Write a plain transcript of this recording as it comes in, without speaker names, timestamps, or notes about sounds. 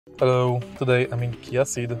Hello, today I'm in Kia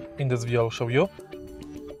Ceed. In this video I'll show you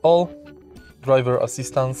all driver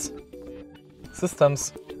assistance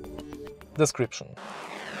systems description.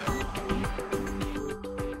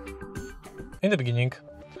 In the beginning,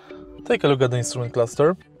 take a look at the instrument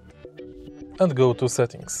cluster and go to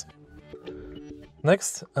settings.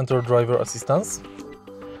 Next, enter driver assistance,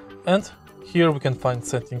 and here we can find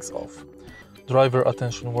settings of driver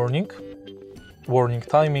attention warning, warning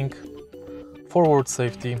timing, forward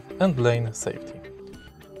safety and lane safety.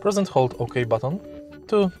 Press and hold OK button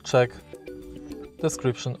to check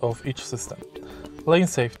description of each system. Lane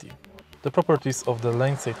safety, the properties of the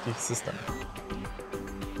lane safety system.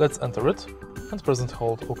 Let's enter it and press and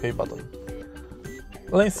hold OK button.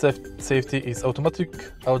 Lane safety is automatic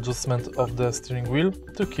adjustment of the steering wheel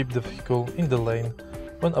to keep the vehicle in the lane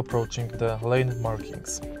when approaching the lane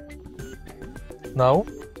markings. Now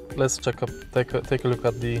let's take a look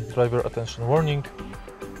at the driver attention warning.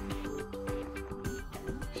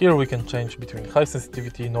 Here we can change between high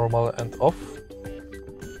sensitivity, normal and off.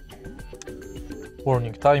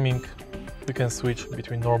 Warning timing, we can switch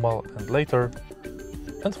between normal and later,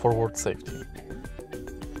 and forward safety.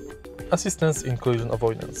 Assistance in collision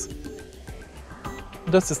avoidance.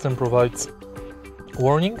 The system provides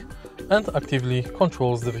warning and actively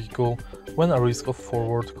controls the vehicle when a risk of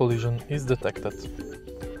forward collision is detected.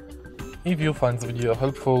 If you find the video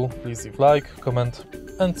helpful, please leave like, comment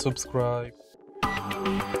and subscribe.